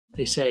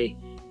They say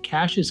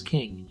cash is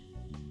king,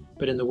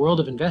 but in the world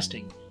of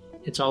investing,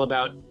 it's all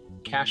about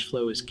cash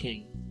flow is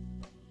king.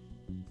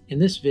 In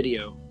this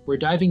video, we're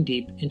diving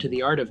deep into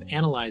the art of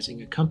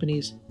analyzing a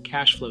company's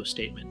cash flow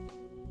statement.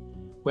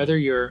 Whether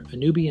you're a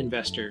newbie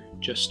investor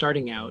just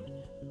starting out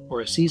or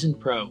a seasoned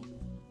pro,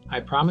 I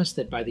promise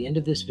that by the end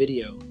of this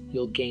video,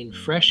 you'll gain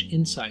fresh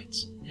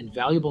insights and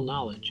valuable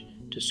knowledge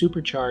to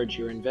supercharge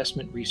your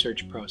investment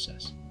research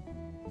process.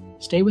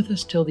 Stay with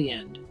us till the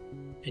end,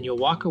 and you'll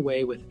walk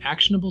away with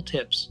actionable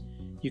tips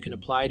you can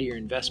apply to your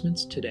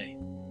investments today.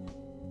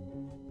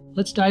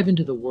 Let's dive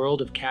into the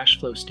world of cash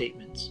flow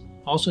statements,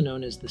 also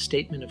known as the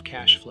statement of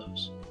cash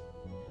flows.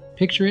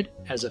 Picture it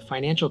as a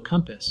financial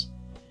compass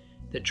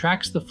that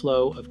tracks the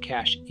flow of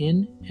cash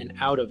in and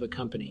out of a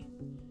company.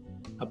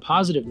 A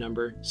positive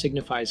number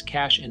signifies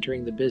cash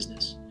entering the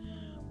business,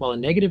 while a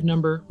negative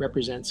number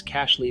represents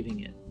cash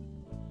leaving it.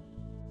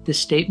 This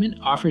statement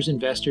offers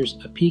investors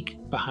a peek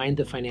behind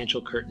the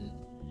financial curtain,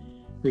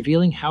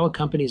 revealing how a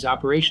company's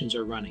operations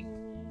are running.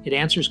 It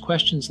answers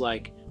questions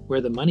like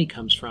where the money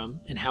comes from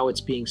and how it's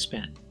being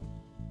spent.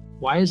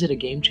 Why is it a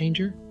game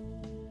changer?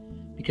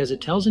 Because it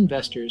tells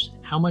investors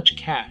how much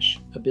cash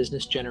a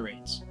business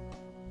generates,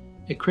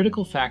 a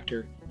critical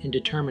factor in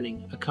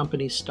determining a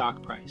company's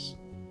stock price.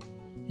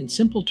 In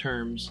simple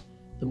terms,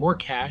 the more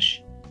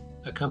cash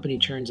a company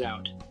churns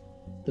out,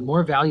 the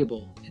more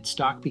valuable its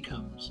stock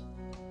becomes,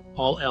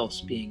 all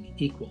else being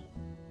equal.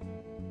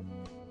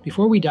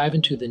 Before we dive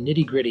into the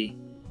nitty-gritty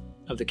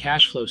of the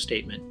cash flow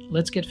statement,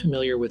 let's get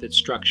familiar with its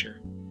structure.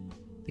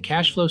 The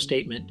cash flow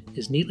statement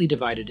is neatly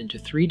divided into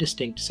three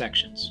distinct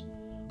sections.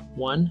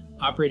 1.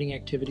 Operating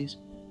activities.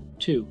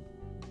 2.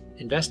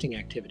 Investing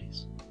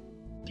activities.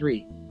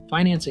 3.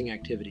 Financing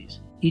activities.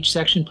 Each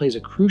section plays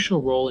a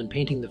crucial role in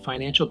painting the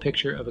financial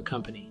picture of a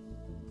company.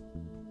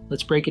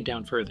 Let's break it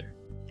down further.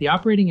 The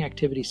operating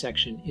activity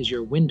section is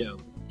your window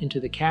into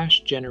the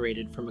cash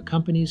generated from a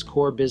company's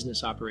core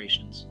business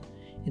operations.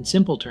 In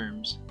simple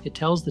terms, it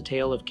tells the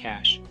tale of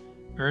cash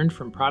earned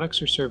from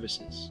products or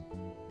services.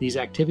 These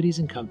activities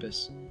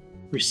encompass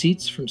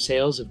receipts from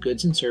sales of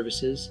goods and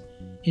services,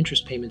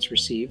 interest payments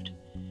received,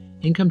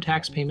 income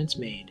tax payments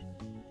made,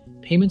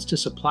 payments to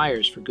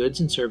suppliers for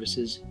goods and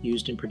services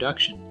used in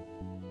production,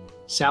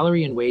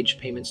 salary and wage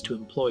payments to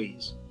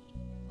employees,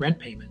 rent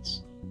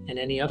payments, and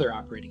any other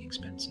operating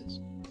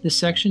expenses. This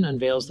section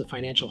unveils the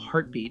financial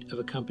heartbeat of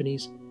a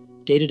company's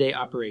day-to-day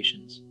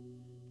operations.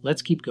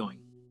 Let's keep going.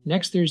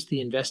 Next, there's the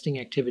investing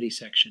activity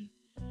section,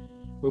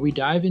 where we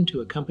dive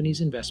into a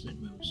company's investment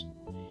moves.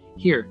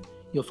 Here,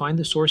 you'll find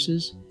the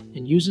sources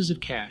and uses of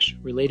cash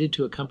related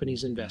to a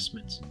company's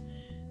investments.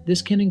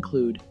 This can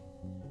include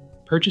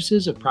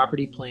purchases of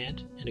property,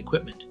 plant, and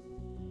equipment,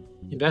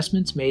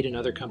 investments made in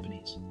other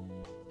companies,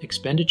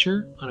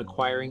 expenditure on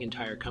acquiring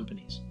entire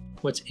companies.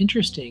 What's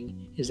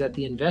interesting is that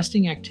the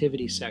investing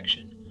activity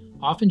section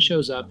often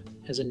shows up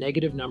as a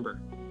negative number,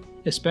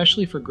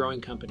 especially for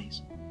growing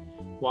companies.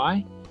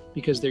 Why?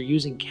 Because they're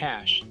using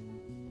cash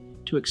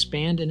to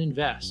expand and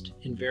invest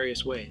in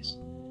various ways.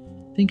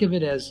 Think of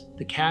it as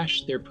the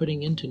cash they're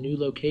putting into new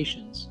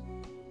locations,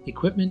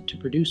 equipment to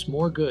produce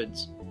more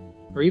goods,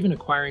 or even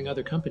acquiring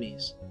other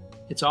companies.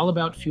 It's all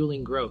about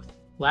fueling growth.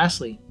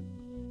 Lastly,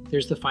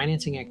 there's the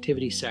financing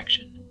activity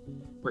section,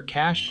 where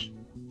cash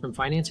from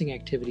financing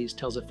activities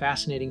tells a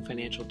fascinating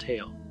financial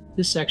tale.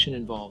 This section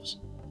involves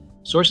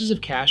sources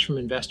of cash from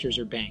investors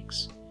or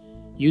banks,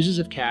 uses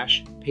of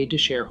cash paid to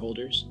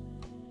shareholders,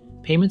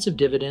 payments of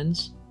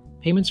dividends,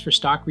 payments for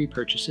stock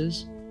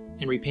repurchases,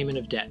 and repayment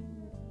of debt.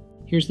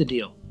 Here's the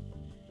deal.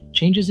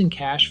 Changes in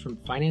cash from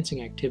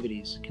financing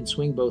activities can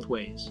swing both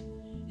ways.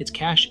 It's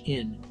cash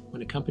in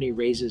when a company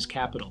raises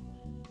capital,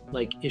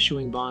 like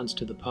issuing bonds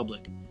to the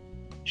public,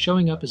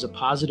 showing up as a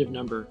positive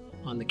number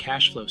on the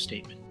cash flow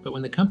statement. But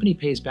when the company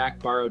pays back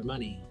borrowed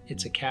money,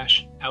 it's a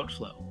cash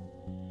outflow,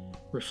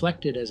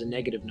 reflected as a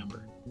negative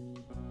number.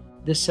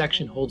 This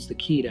section holds the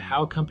key to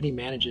how a company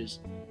manages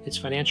its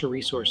financial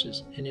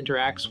resources and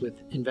interacts with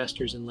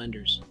investors and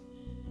lenders.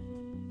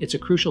 It's a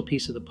crucial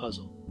piece of the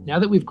puzzle. Now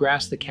that we've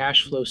grasped the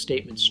cash flow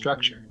statement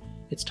structure,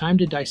 it's time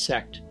to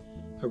dissect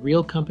a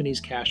real company's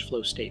cash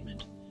flow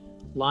statement,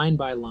 line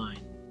by line.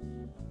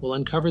 We'll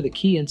uncover the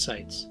key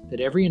insights that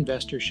every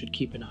investor should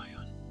keep an eye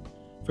on.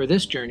 For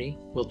this journey,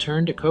 we'll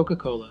turn to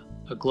Coca-Cola,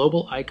 a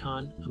global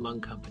icon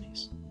among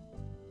companies.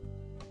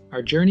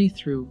 Our journey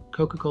through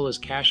Coca-Cola's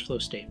cash flow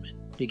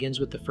statement begins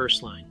with the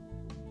first line,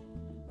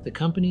 the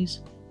company's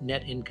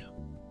net income.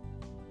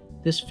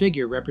 This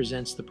figure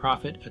represents the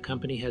profit a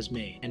company has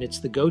made, and it's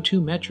the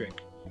go-to metric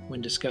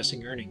when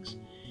discussing earnings.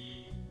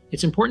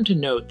 It's important to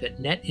note that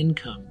net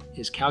income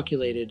is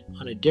calculated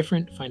on a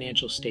different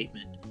financial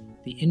statement,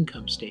 the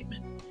income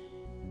statement.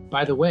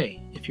 By the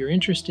way, if you're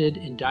interested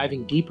in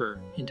diving deeper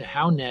into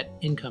how net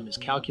income is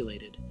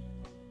calculated,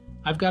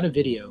 I've got a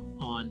video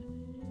on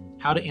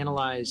how to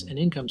analyze an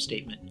income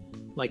statement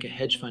like a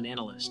hedge fund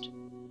analyst.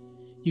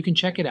 You can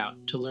check it out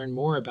to learn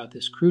more about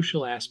this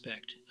crucial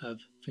aspect of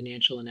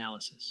financial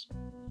analysis.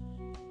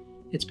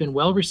 It's been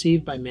well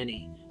received by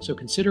many, so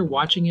consider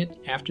watching it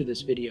after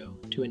this video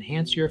to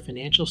enhance your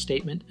financial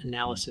statement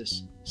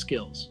analysis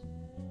skills.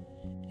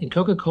 In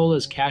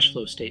Coca-Cola's cash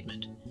flow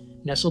statement,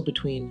 nestled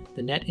between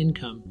the net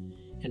income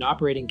and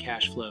operating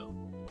cash flow,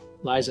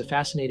 lies a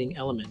fascinating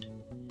element: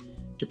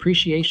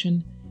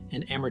 depreciation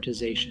and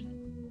amortization.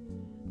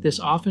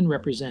 This often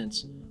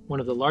represents one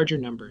of the larger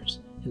numbers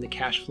in the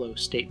cash flow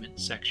statement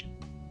section.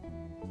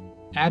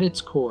 At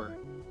its core,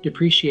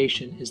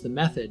 depreciation is the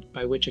method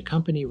by which a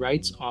company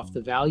writes off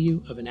the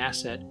value of an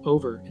asset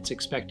over its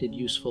expected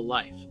useful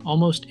life.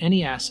 Almost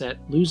any asset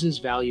loses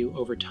value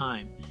over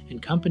time,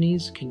 and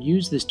companies can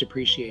use this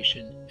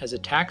depreciation as a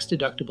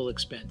tax-deductible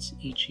expense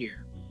each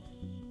year.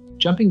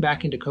 Jumping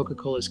back into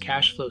Coca-Cola's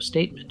cash flow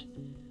statement,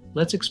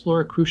 let's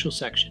explore a crucial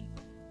section: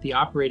 the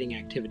operating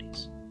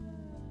activities.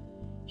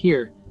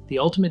 Here, the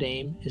ultimate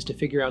aim is to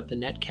figure out the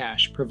net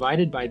cash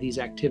provided by these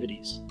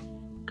activities,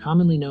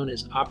 commonly known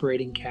as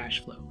operating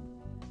cash flow.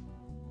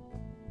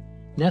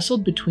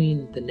 Nestled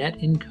between the net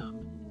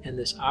income and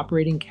this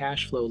operating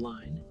cash flow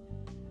line,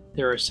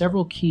 there are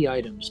several key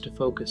items to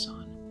focus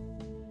on.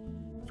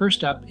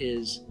 First up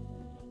is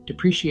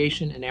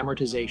depreciation and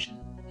amortization.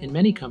 In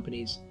many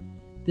companies,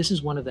 this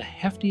is one of the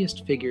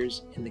heftiest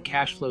figures in the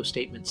cash flow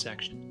statement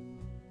section.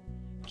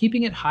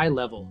 Keeping it high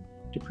level,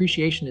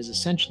 depreciation is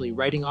essentially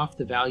writing off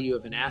the value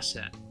of an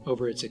asset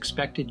over its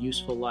expected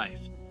useful life.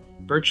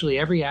 Virtually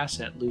every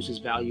asset loses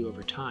value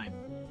over time,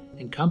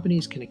 and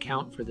companies can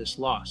account for this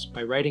loss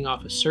by writing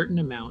off a certain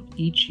amount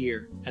each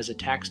year as a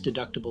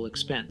tax-deductible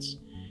expense.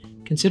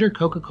 Consider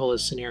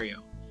Coca-Cola's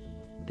scenario.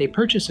 They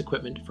purchase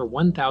equipment for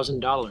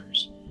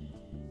 $1,000,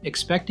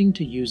 expecting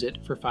to use it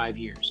for 5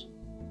 years.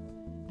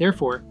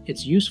 Therefore,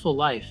 its useful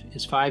life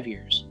is 5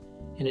 years,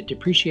 and it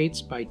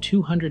depreciates by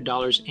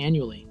 $200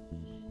 annually,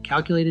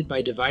 calculated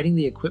by dividing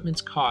the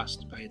equipment's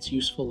cost by its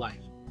useful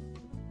life.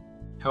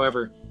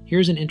 However,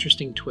 here's an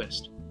interesting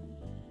twist.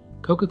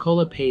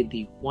 Coca-Cola paid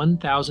the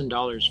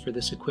 $1,000 for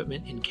this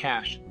equipment in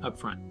cash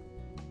upfront.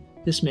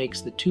 This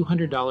makes the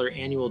 $200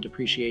 annual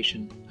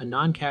depreciation a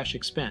non-cash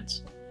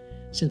expense,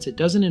 since it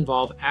doesn't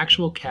involve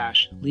actual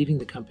cash leaving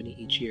the company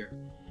each year.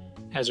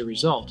 As a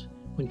result,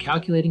 when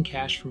calculating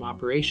cash from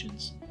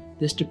operations,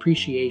 this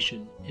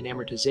depreciation and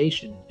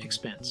amortization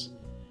expense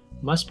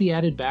must be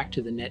added back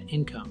to the net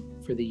income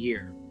for the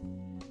year.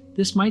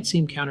 This might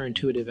seem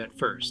counterintuitive at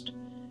first,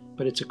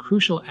 but it's a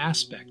crucial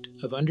aspect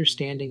of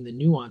understanding the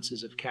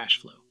nuances of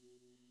cash flow.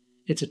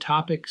 It's a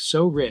topic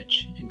so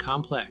rich and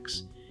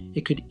complex,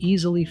 it could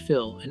easily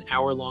fill an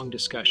hour-long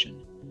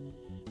discussion.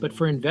 But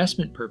for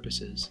investment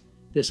purposes,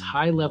 this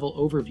high-level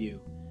overview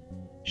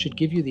should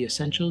give you the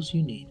essentials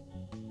you need.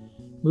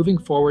 Moving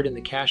forward in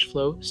the cash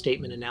flow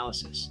statement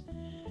analysis,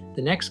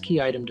 the next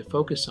key item to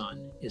focus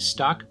on is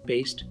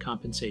stock-based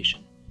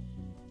compensation.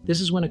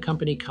 This is when a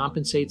company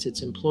compensates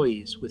its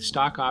employees with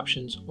stock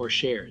options or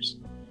shares,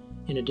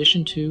 in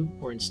addition to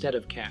or instead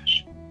of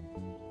cash.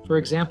 For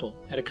example,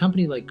 at a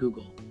company like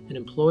Google, an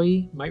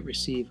employee might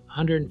receive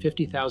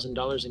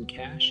 $150,000 in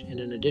cash and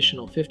an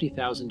additional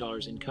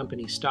 $50,000 in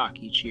company stock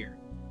each year.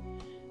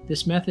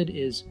 This method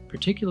is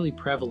particularly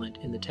prevalent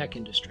in the tech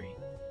industry,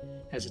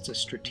 as it's a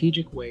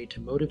strategic way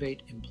to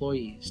motivate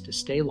employees to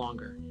stay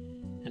longer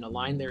and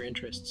align their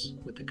interests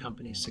with the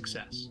company's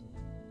success.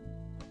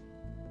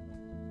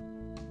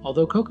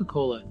 Although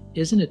Coca-Cola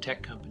isn't a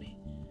tech company,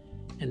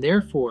 and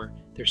therefore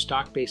their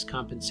stock-based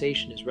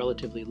compensation is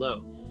relatively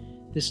low,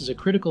 this is a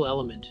critical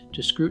element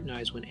to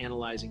scrutinize when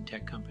analyzing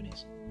tech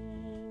companies.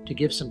 To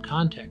give some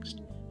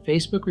context,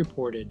 Facebook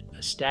reported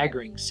a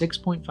staggering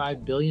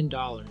 $6.5 billion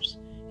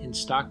in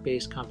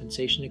stock-based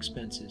compensation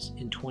expenses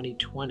in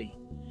 2020.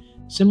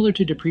 Similar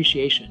to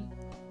depreciation,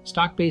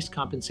 stock-based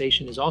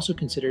compensation is also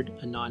considered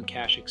a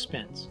non-cash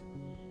expense.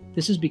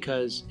 This is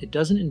because it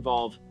doesn't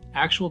involve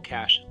actual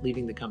cash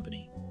leaving the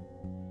company.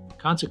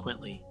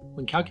 Consequently,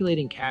 when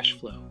calculating cash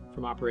flow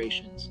from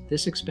operations,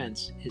 this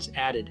expense is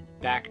added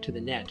back to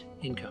the net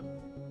income.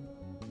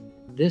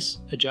 This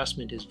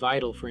adjustment is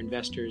vital for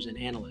investors and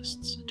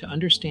analysts to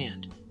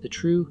understand the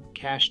true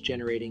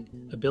cash-generating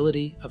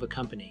ability of a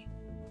company,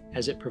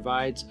 as it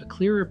provides a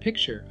clearer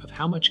picture of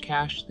how much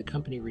cash the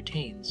company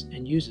retains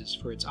and uses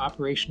for its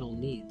operational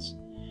needs,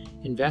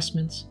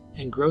 investments,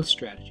 and growth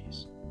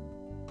strategies.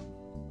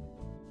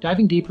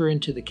 Diving deeper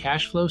into the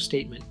cash flow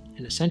statement,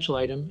 an essential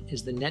item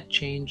is the net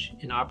change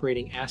in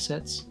operating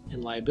assets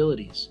and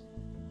liabilities,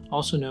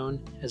 also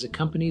known as a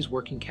company's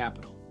working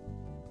capital.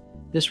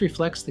 This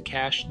reflects the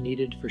cash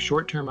needed for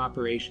short-term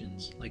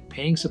operations, like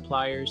paying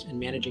suppliers and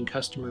managing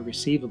customer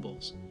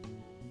receivables.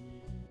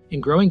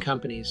 In growing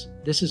companies,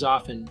 this is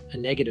often a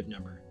negative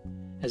number,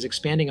 as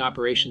expanding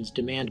operations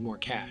demand more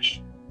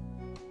cash.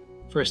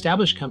 For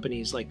established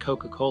companies like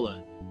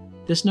Coca-Cola,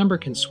 this number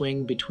can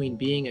swing between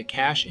being a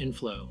cash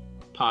inflow,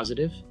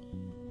 positive,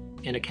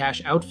 and a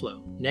cash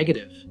outflow,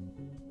 negative,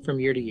 from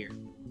year to year.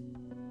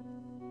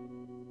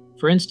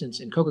 For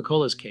instance, in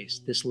Coca-Cola's case,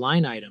 this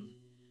line item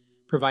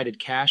provided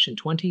cash in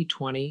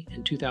 2020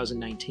 and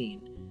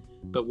 2019,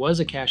 but was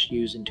a cash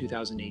use in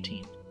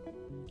 2018.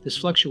 This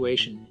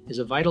fluctuation is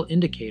a vital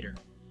indicator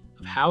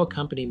of how a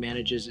company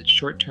manages its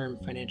short-term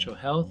financial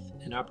health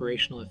and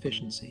operational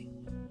efficiency.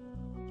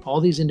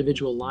 All these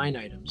individual line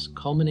items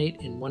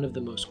culminate in one of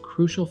the most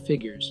crucial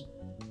figures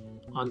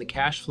on the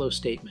cash flow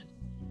statement: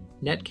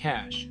 net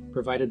cash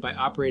provided by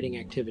operating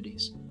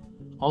activities,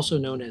 also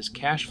known as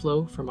cash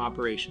flow from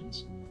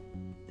operations.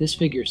 This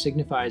figure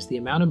signifies the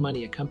amount of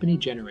money a company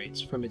generates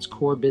from its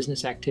core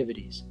business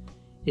activities.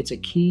 It's a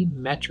key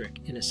metric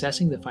in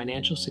assessing the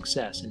financial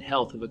success and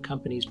health of a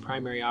company's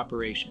primary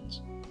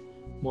operations.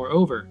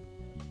 Moreover,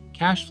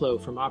 cash flow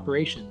from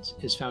operations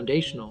is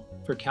foundational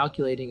for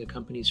calculating a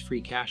company's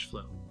free cash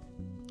flow.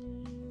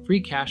 Free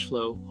cash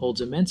flow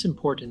holds immense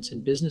importance in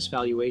business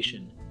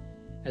valuation,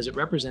 as it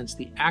represents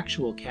the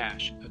actual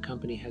cash a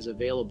company has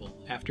available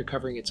after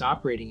covering its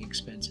operating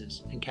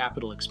expenses and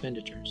capital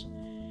expenditures.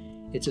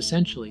 It's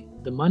essentially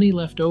the money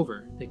left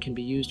over that can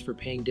be used for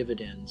paying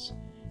dividends,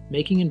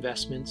 making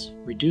investments,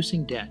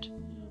 reducing debt,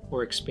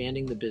 or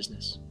expanding the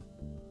business.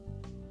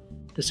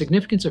 The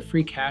significance of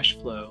free cash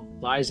flow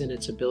lies in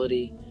its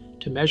ability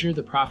to measure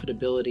the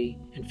profitability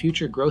and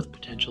future growth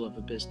potential of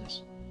a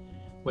business.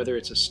 Whether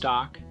it's a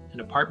stock, an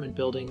apartment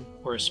building,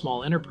 or a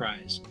small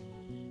enterprise,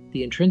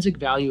 the intrinsic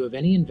value of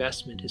any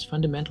investment is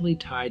fundamentally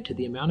tied to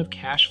the amount of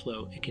cash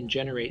flow it can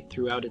generate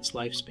throughout its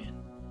lifespan.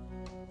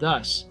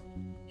 Thus,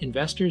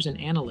 investors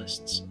and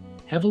analysts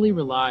heavily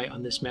rely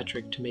on this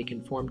metric to make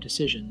informed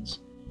decisions,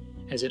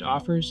 as it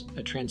offers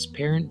a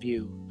transparent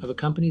view of a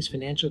company's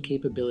financial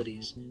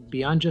capabilities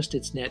beyond just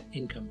its net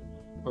income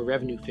or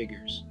revenue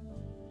figures.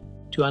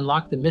 To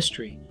unlock the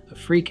mystery of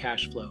free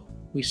cash flow,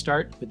 we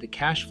start with the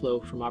cash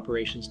flow from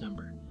operations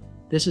number.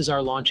 This is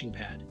our launching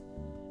pad.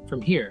 From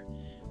here,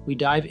 we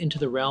dive into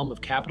the realm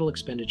of capital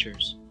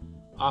expenditures,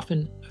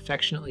 often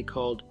affectionately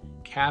called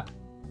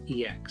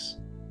CapEx.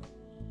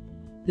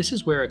 This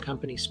is where a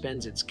company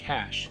spends its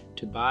cash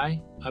to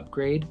buy,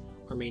 upgrade,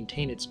 or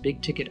maintain its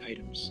big-ticket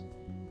items.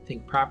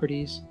 Think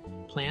properties,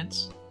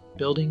 plants,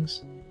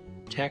 buildings,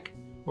 tech,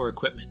 or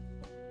equipment.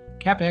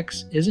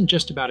 CapEx isn't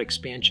just about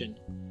expansion.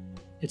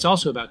 It's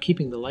also about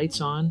keeping the lights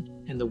on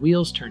and the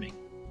wheels turning.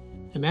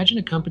 Imagine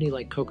a company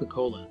like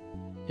Coca-Cola.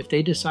 If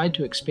they decide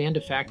to expand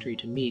a factory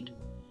to meet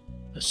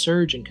a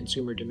surge in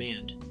consumer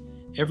demand,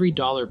 every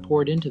dollar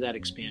poured into that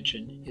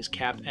expansion is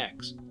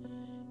CapEx.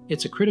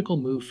 It's a critical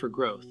move for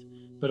growth,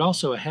 but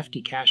also a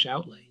hefty cash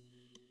outlay.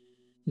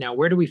 Now,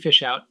 where do we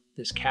fish out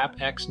this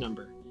CapEx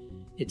number?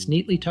 It's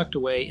neatly tucked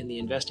away in the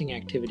investing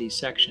activities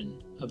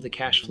section of the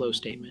cash flow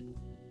statement,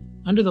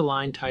 under the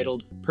line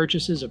titled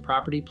Purchases of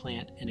Property,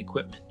 Plant, and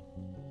Equipment.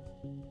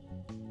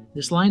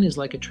 This line is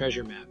like a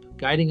treasure map,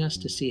 guiding us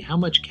to see how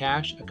much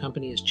cash a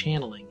company is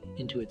channeling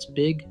into its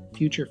big,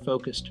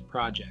 future-focused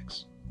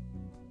projects.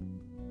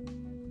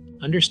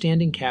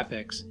 Understanding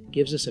CapEx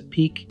gives us a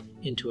peek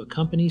into a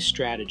company's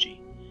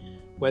strategy,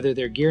 whether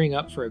they're gearing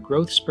up for a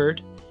growth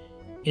spurt,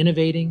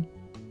 innovating,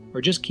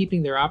 or just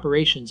keeping their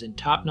operations in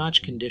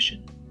top-notch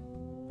condition.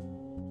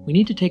 We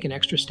need to take an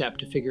extra step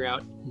to figure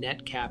out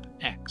net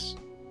CapEx.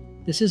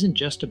 This isn't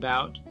just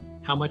about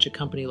how much a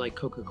company like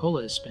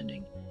Coca-Cola is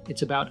spending.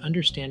 It's about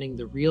understanding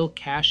the real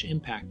cash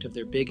impact of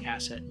their big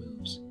asset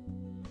moves.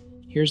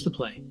 Here's the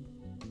play.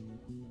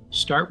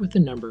 Start with the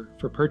number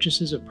for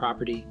purchases of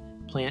property,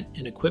 plant,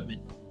 and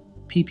equipment,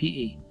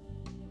 PPE,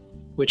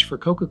 which for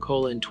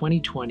Coca-Cola in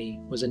 2020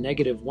 was a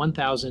negative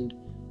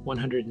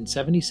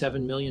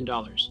 $1,177 million.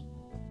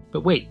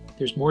 But wait,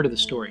 there's more to the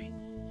story.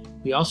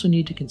 We also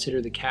need to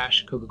consider the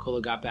cash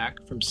Coca-Cola got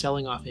back from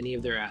selling off any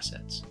of their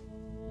assets.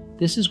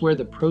 This is where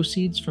the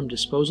proceeds from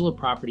disposal of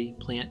property,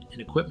 plant, and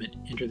equipment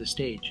enter the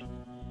stage.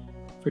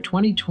 For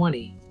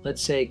 2020,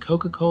 let's say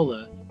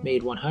Coca-Cola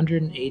made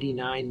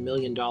 $189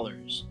 million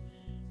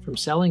from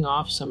selling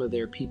off some of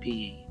their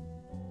PPE.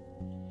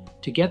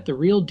 To get the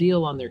real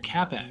deal on their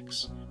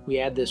CapEx, we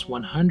add this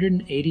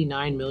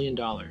 $189 million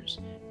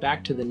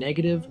back to the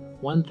negative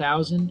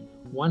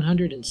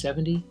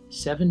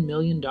 $1,177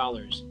 million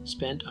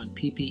spent on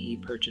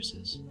PPE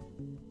purchases.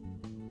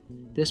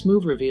 This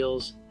move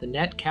reveals the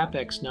net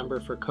CapEx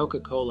number for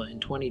Coca-Cola in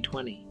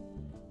 2020,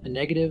 a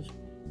negative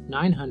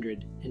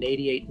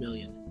 $988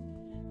 million.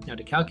 Now,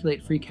 to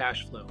calculate free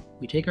cash flow,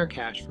 we take our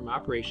cash from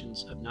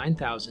operations of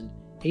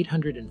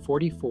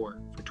 $9,844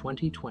 for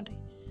 2020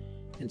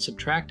 and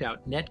subtract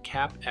out net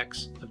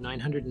CapEx of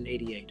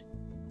 $988.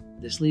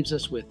 This leaves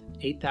us with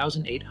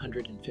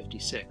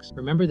 $8,856.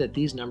 Remember that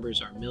these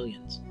numbers are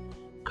millions.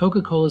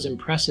 Coca-Cola's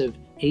impressive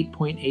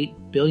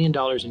 $8.8 billion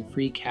in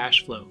free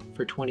cash flow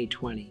for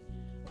 2020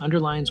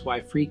 underlines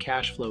why free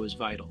cash flow is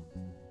vital.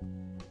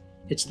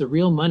 It's the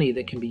real money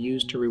that can be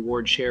used to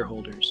reward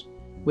shareholders.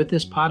 With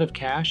this pot of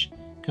cash,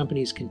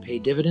 companies can pay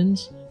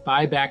dividends,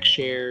 buy back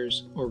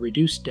shares, or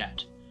reduce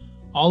debt,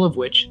 all of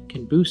which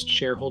can boost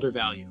shareholder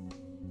value.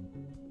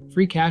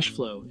 Free cash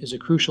flow is a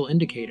crucial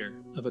indicator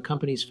of a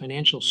company's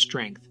financial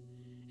strength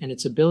and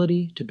its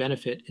ability to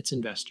benefit its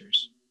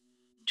investors.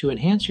 To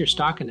enhance your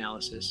stock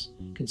analysis,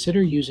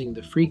 consider using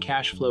the free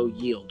cash flow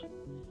yield.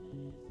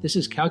 This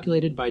is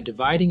calculated by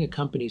dividing a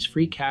company's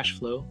free cash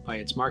flow by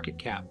its market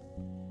cap,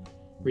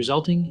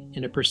 resulting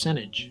in a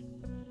percentage.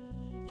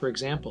 For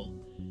example,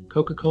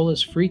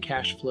 Coca-Cola's free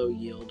cash flow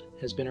yield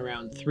has been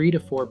around 3 to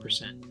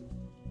 4%.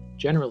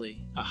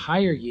 Generally, a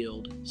higher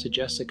yield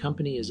suggests a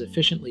company is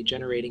efficiently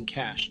generating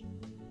cash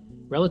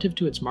relative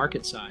to its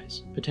market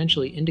size,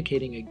 potentially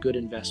indicating a good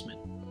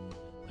investment.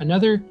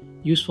 Another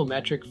useful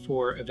metric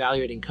for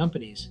evaluating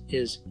companies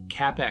is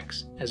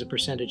CapEx as a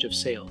percentage of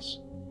sales,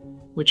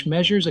 which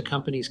measures a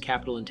company's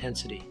capital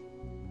intensity.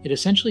 It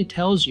essentially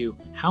tells you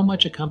how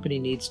much a company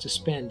needs to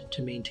spend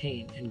to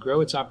maintain and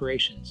grow its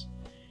operations.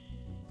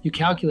 You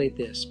calculate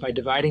this by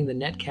dividing the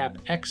net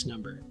CapEx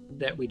number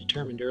that we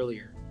determined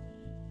earlier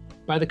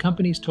by the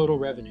company's total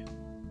revenue.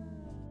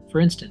 For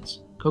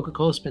instance,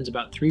 Coca-Cola spends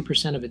about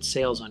 3% of its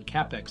sales on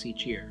CapEx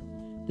each year.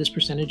 This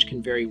percentage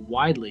can vary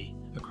widely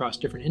across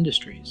different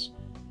industries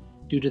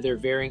due to their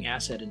varying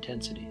asset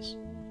intensities.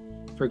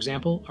 For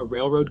example, a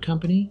railroad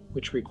company,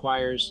 which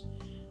requires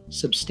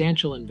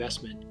substantial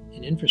investment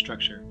in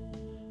infrastructure,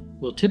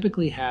 will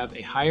typically have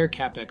a higher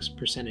CapEx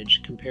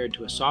percentage compared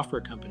to a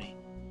software company,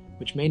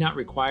 which may not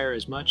require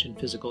as much in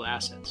physical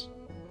assets.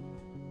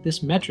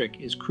 This metric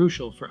is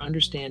crucial for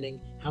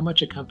understanding how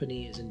much a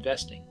company is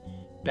investing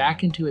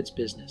back into its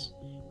business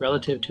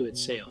relative to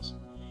its sales.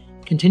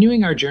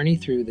 Continuing our journey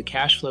through the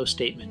cash flow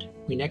statement,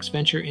 we next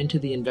venture into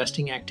the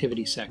investing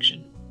activity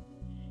section.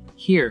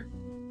 Here,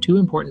 two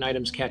important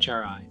items catch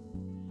our eye: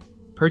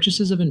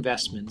 purchases of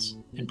investments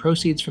and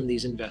proceeds from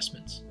these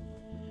investments.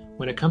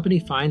 When a company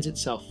finds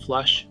itself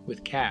flush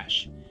with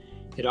cash,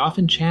 it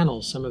often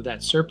channels some of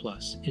that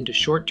surplus into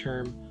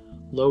short-term,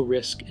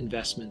 low-risk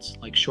investments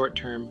like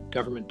short-term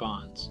government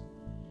bonds.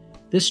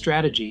 This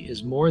strategy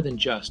is more than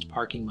just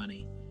parking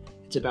money.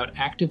 It's about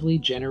actively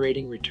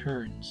generating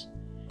returns.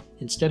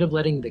 Instead of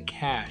letting the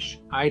cash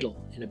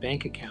idle in a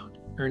bank account,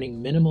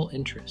 earning minimal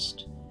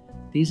interest,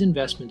 these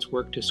investments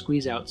work to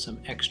squeeze out some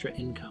extra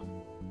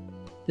income.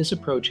 This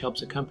approach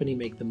helps a company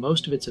make the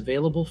most of its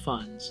available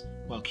funds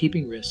while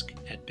keeping risk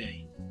at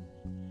bay.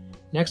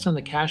 Next on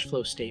the cash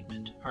flow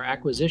statement are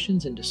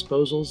acquisitions and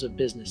disposals of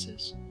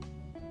businesses,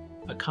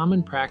 a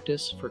common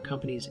practice for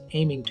companies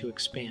aiming to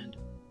expand.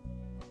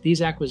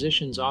 These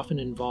acquisitions often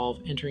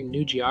involve entering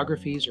new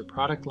geographies or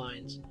product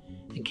lines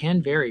and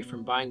can vary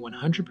from buying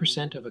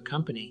 100% of a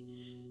company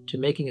to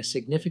making a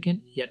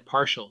significant yet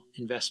partial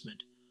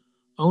investment,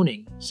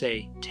 owning,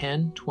 say,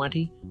 10,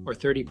 20, or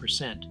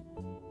 30%,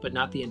 but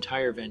not the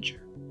entire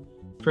venture.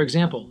 For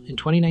example, in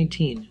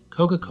 2019,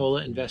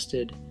 Coca-Cola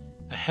invested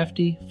a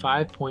hefty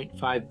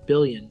 $5.5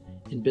 billion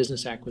in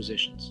business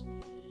acquisitions.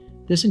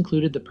 This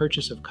included the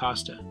purchase of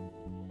Costa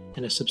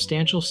and a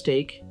substantial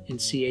stake in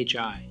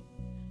CHI.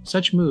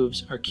 Such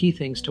moves are key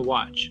things to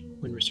watch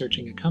when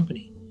researching a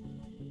company.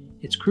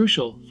 It's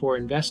crucial for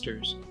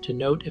investors to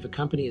note if a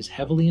company is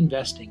heavily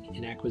investing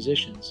in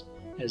acquisitions,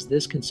 as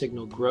this can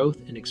signal growth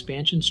and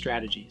expansion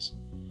strategies.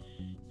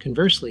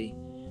 Conversely,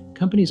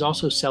 companies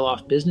also sell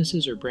off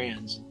businesses or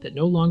brands that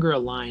no longer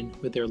align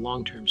with their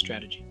long-term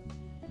strategy.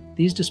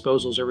 These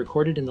disposals are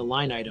recorded in the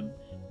line item,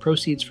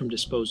 proceeds from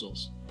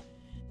disposals.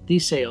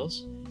 These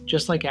sales,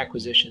 just like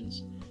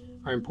acquisitions,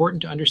 are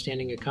important to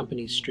understanding a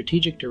company's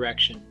strategic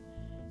direction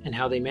and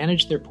how they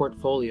manage their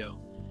portfolio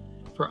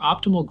for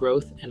optimal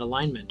growth and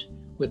alignment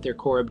with their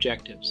core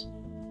objectives.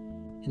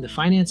 In the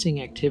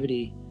financing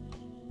activity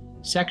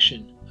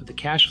section of the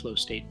cash flow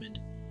statement,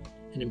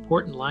 an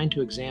important line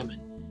to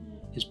examine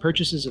is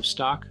purchases of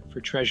stock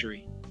for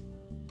treasury.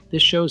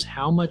 This shows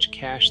how much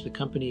cash the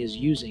company is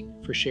using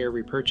for share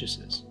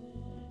repurchases.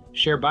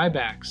 Share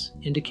buybacks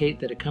indicate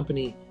that a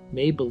company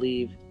may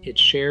believe its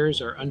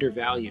shares are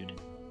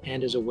undervalued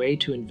and is a way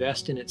to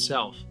invest in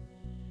itself,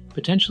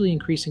 potentially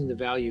increasing the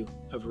value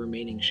of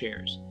remaining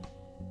shares.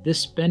 This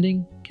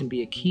spending can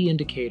be a key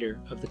indicator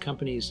of the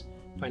company's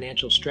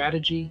financial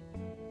strategy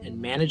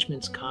and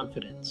management's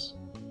confidence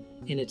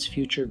in its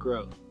future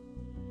growth.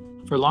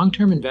 For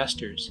long-term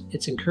investors,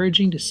 it's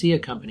encouraging to see a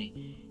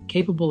company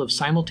capable of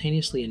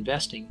simultaneously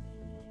investing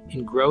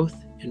in growth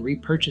and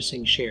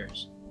repurchasing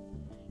shares.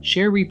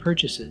 Share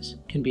repurchases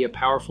can be a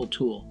powerful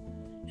tool,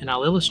 and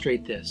I'll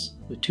illustrate this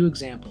with two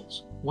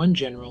examples, one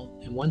general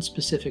and one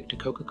specific to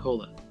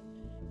Coca-Cola.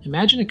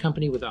 Imagine a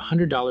company with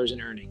 $100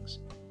 in earnings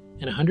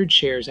and 100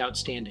 shares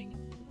outstanding,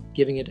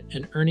 giving it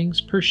an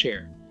earnings per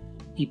share,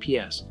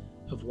 EPS,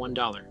 of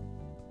 $1.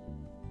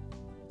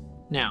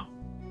 Now,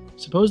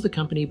 suppose the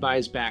company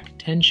buys back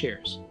 10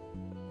 shares,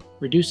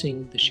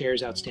 reducing the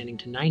shares outstanding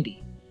to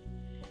 90.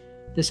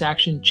 This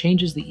action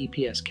changes the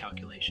EPS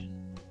calculation.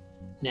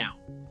 Now,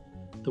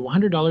 the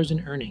 $100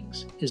 in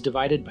earnings is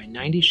divided by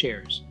 90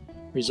 shares,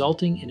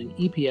 resulting in an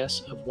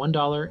EPS of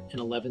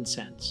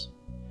 $1.11.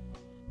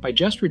 By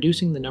just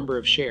reducing the number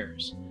of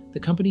shares, the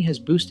company has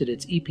boosted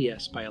its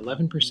EPS by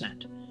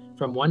 11%,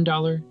 from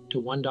 $1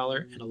 to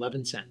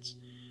 $1.11,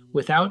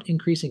 without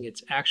increasing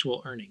its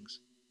actual earnings.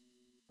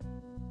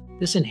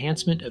 This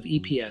enhancement of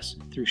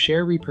EPS through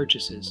share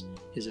repurchases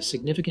is a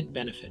significant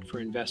benefit for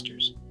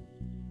investors.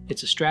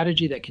 It's a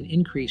strategy that can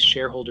increase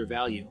shareholder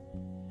value,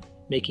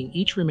 making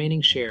each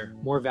remaining share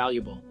more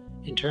valuable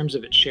in terms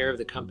of its share of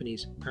the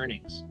company's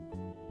earnings.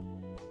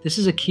 This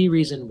is a key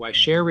reason why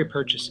share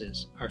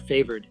repurchases are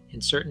favored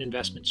in certain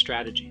investment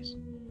strategies.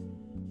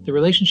 The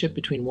relationship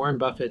between Warren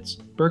Buffett's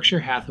Berkshire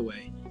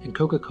Hathaway and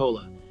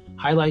Coca-Cola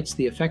highlights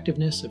the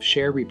effectiveness of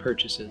share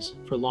repurchases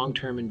for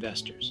long-term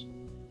investors.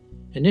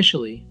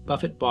 Initially,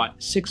 Buffett bought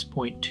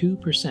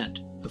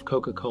 6.2% of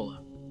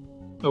Coca-Cola.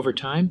 Over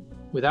time,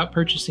 without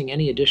purchasing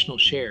any additional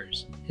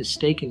shares, his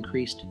stake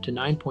increased to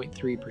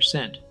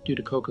 9.3% due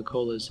to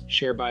Coca-Cola's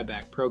share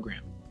buyback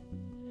program.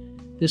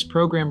 This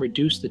program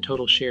reduced the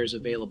total shares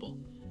available,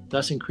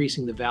 thus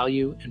increasing the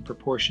value and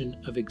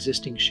proportion of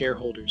existing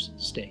shareholders'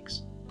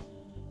 stakes.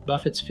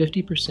 Buffett's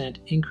 50%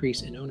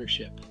 increase in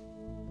ownership,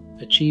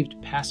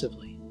 achieved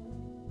passively,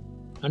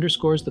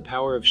 underscores the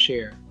power of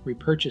share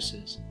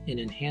repurchases in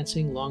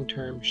enhancing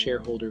long-term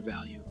shareholder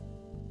value.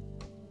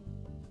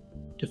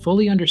 To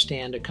fully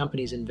understand a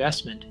company's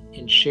investment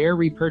in share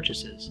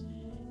repurchases,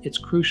 it's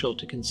crucial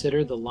to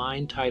consider the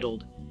line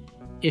titled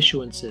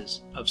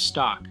Issuances of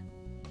Stock.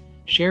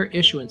 Share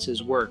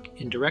issuances work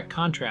in direct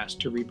contrast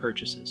to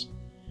repurchases.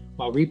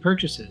 While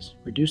repurchases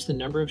reduce the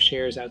number of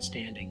shares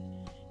outstanding,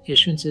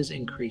 issuances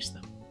increase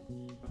them.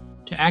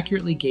 To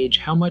accurately gauge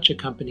how much a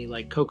company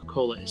like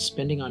Coca-Cola is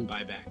spending on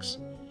buybacks,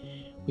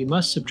 we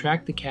must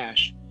subtract the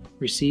cash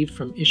received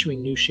from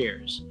issuing new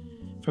shares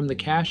from the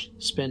cash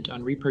spent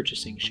on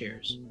repurchasing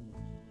shares.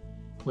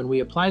 When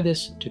we apply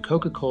this to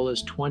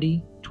Coca-Cola's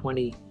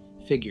 2020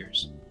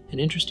 figures, an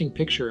interesting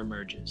picture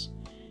emerges.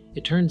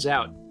 It turns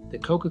out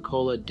that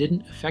Coca-Cola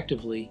didn't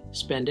effectively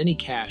spend any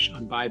cash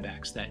on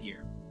buybacks that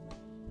year.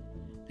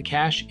 The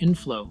cash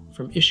inflow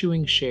from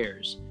issuing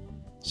shares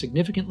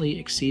significantly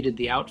exceeded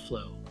the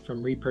outflow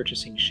from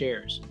repurchasing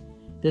shares.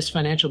 This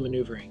financial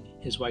maneuvering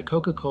is why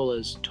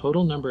Coca-Cola's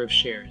total number of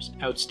shares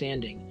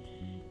outstanding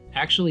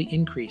actually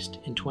increased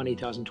in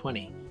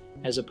 2020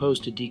 as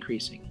opposed to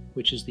decreasing,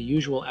 which is the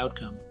usual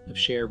outcome of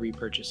share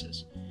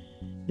repurchases.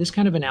 This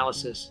kind of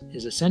analysis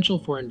is essential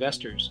for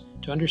investors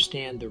to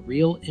understand the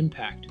real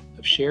impact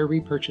of share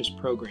repurchase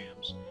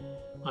programs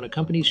on a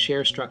company's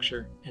share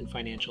structure and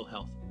financial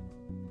health.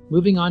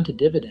 Moving on to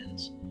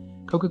dividends,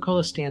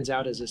 Coca-Cola stands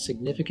out as a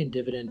significant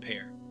dividend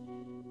payer.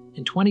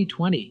 In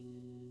 2020,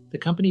 the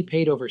company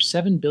paid over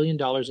 $7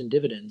 billion in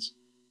dividends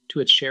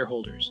to its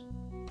shareholders.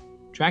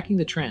 Tracking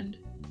the trend,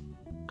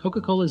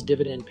 Coca-Cola's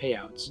dividend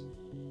payouts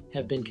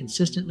have been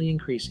consistently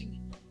increasing: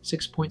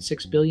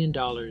 $6.6 billion in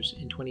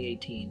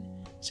 2018,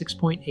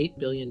 $6.8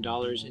 billion in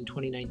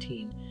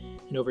 2019,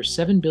 and over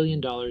 $7 billion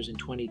in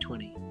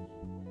 2020.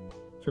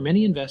 For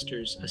many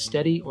investors, a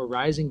steady or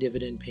rising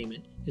dividend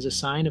payment is a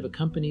sign of a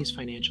company's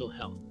financial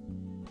health.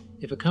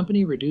 If a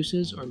company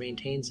reduces or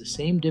maintains the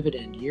same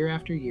dividend year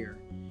after year,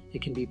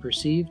 it can be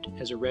perceived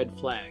as a red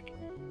flag,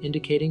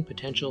 indicating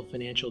potential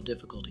financial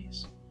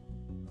difficulties.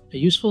 A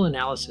useful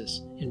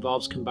analysis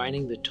involves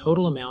combining the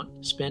total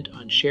amount spent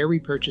on share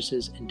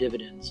repurchases and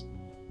dividends,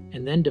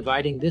 and then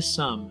dividing this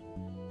sum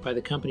by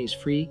the company's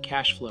free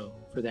cash flow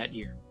for that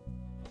year.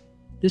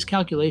 This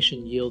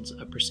calculation yields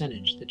a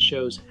percentage that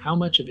shows how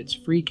much of its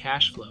free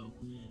cash flow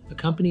a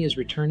company is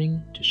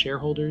returning to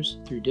shareholders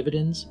through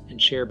dividends and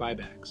share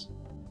buybacks.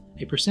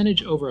 A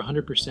percentage over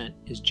 100%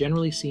 is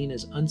generally seen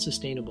as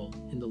unsustainable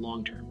in the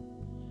long term.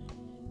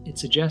 It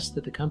suggests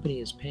that the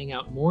company is paying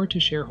out more to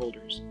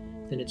shareholders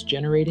than it's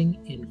generating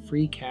in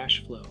free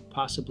cash flow,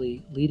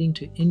 possibly leading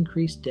to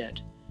increased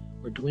debt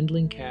or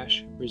dwindling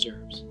cash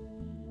reserves.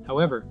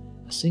 However,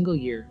 a single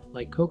year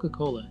like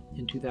Coca-Cola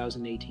in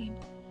 2018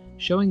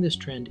 showing this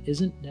trend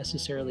isn't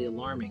necessarily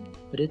alarming,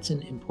 but it's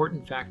an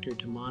important factor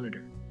to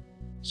monitor.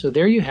 So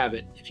there you have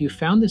it. If you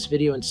found this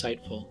video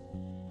insightful,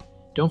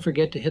 don't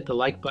forget to hit the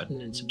like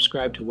button and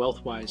subscribe to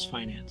Wealthwise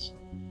Finance.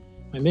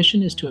 My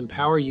mission is to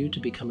empower you to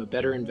become a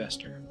better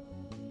investor.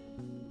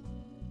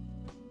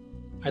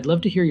 I'd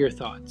love to hear your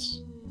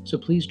thoughts, so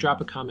please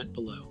drop a comment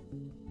below.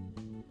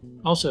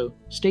 Also,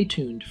 stay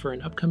tuned for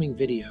an upcoming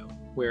video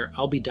where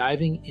I'll be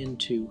diving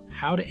into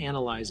how to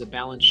analyze a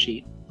balance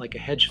sheet like a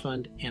hedge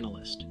fund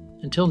analyst.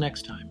 Until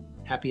next time,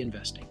 happy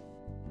investing.